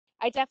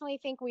I definitely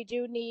think we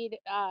do need,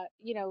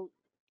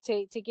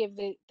 to give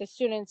the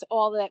students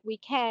all that we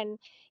can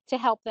to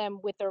help them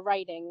with their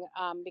writing,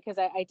 because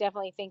I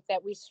definitely think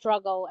that we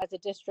struggle as a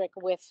district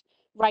with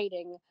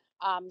writing.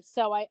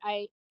 So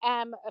I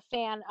am a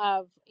fan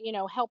of,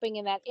 helping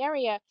in that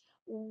area.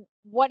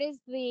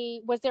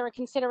 Was there a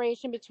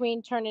consideration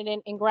between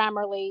Turnitin and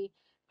Grammarly?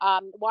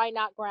 Why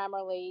not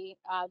Grammarly?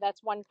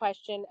 That's one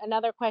question.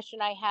 Another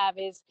question I have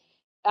is,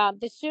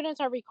 the students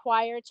are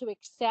required to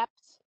accept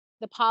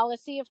the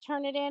policy of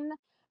Turnitin.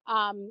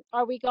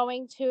 Are we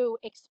going to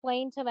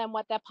explain to them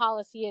what that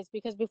policy is?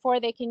 Because before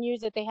they can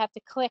use it, they have to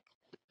click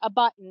a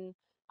button.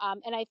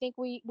 And I think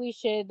we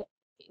should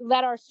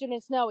let our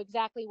students know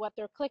exactly what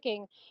they're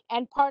clicking.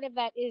 And part of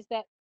that is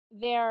that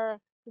their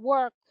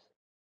work,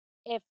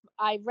 if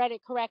I read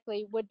it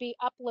correctly, would be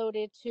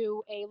uploaded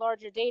to a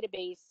larger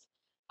database.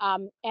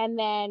 And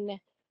then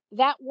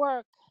that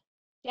work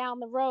down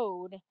the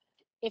road,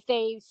 if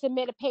they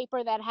submit a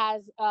paper that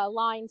has a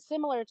line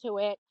similar to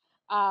it,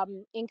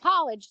 in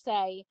college,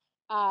 say,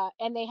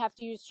 and they have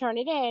to use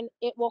Turnitin,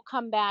 it will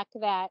come back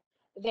that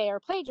they are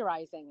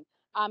plagiarizing.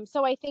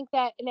 So I think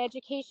that an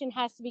education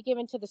has to be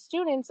given to the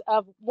students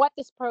of what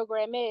this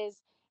program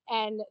is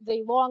and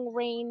the long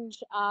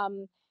range,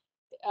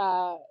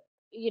 uh,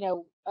 you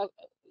know, uh,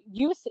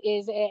 use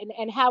is,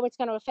 and how it's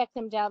going to affect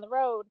them down the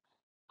road.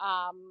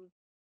 Um,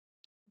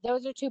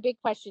 those are two big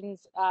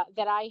questions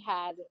that I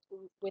had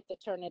with the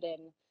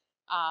Turnitin.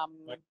 I Um,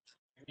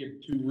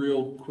 give two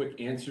real quick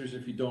answers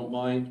if you don't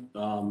mind.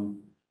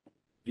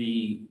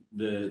 The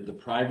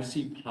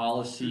privacy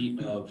policy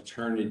of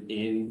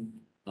Turnitin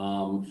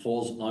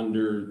falls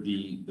under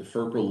the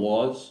FERPA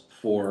laws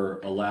for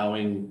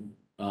allowing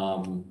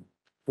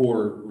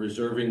for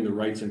reserving the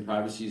rights and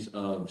privacies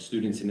of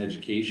students in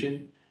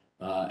education.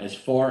 As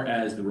far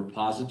as the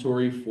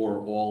repository for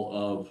all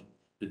of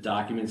the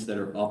documents that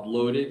are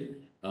uploaded,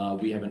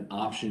 we have an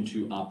option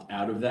to opt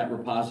out of that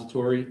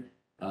repository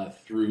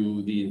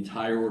through the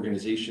entire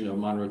organization of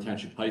Monroe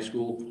Township High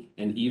School,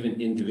 and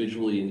even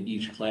individually in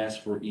each class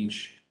for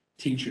each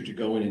teacher to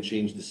go in and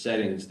change the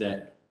settings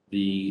that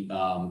the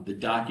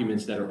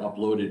documents that are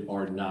uploaded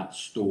are not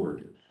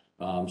stored.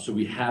 So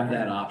we have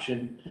that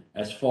option.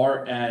 As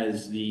far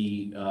as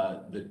the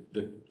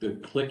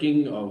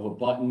clicking of a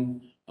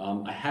button,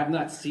 I have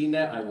not seen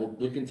that. I will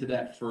look into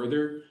that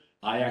further.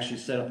 I actually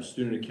set up a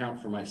student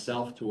account for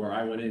myself to where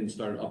I went in and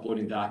started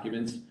uploading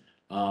documents.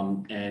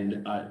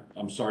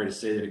 I'm sorry to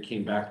say that it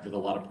came back with a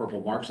lot of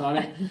purple marks on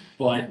it,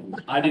 but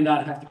I did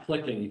not have to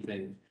click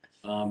anything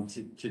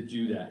to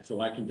do that.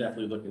 So I can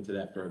definitely look into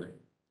that further.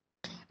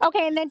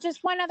 okay, and then just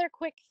one other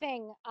quick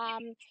thing.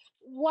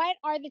 What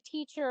are the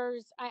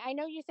teachers? I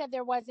know you said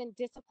there wasn't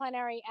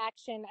disciplinary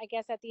action, I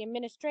guess, at the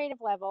administrative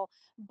level,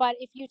 but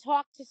if you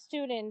talk to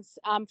students,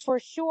 for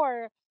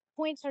sure,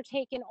 points are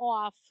taken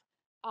off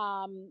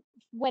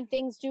when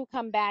things do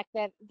come back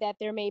that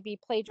there may be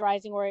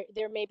plagiarizing or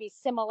there may be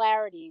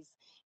similarities.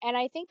 And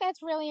I think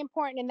that's really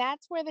important. And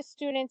that's where the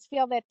students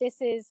feel that this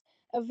is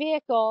a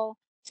vehicle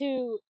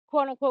to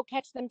quote unquote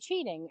catch them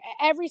cheating.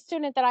 Every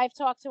student that I've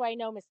talked to, I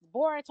know Mrs.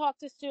 Bora talked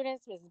to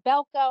students, Mrs.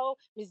 Belko,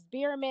 Ms.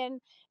 Bierman,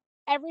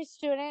 every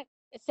student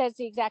says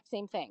the exact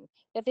same thing,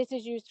 that this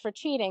is used for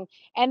cheating.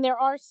 And there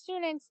are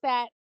students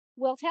that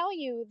will tell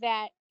you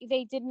that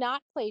they did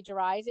not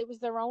plagiarize, it was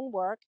their own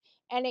work,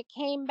 and it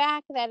came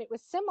back that it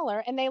was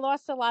similar and they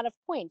lost a lot of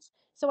points.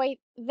 So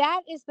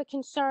that is the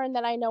concern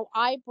that I know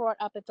I brought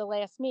up at the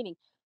last meeting.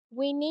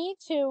 We need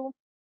to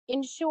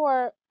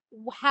ensure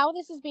how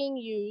this is being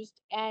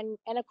used, and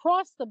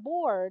across the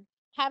board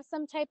have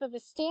some type of a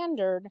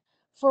standard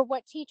for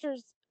what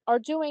teachers are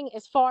doing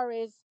as far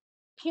as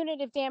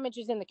punitive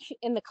damages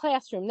in the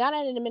classroom, not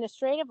at an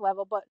administrative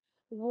level, but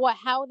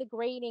how the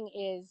grading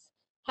is,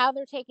 how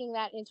they're taking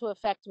that into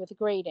effect with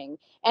grading,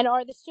 and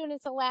are the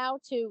students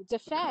allowed to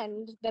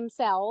defend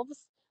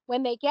themselves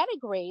when they get a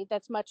grade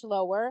that's much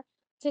lower,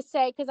 to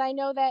say, because I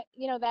know that,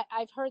 that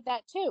I've heard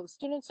that too,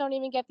 students don't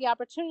even get the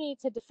opportunity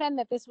to defend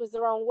that this was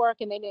their own work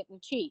and they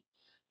didn't cheat.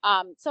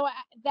 So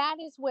that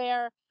is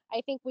where I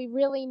think we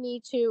really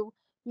need to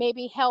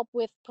maybe help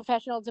with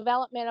professional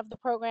development of the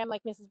program,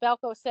 like Mrs.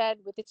 Belko said,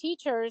 with the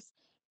teachers,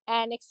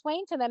 and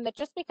explain to them that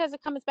just because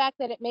it comes back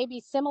that it may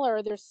be similar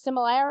or there's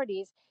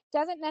similarities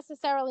doesn't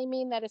necessarily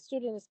mean that a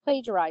student is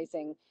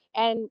plagiarizing.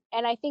 And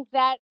I think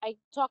that I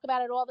talk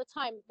about it all the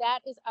time. That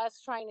is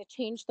us trying to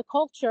change the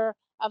culture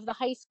of the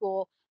high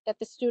school, that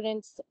the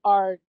students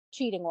are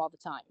cheating all the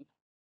time.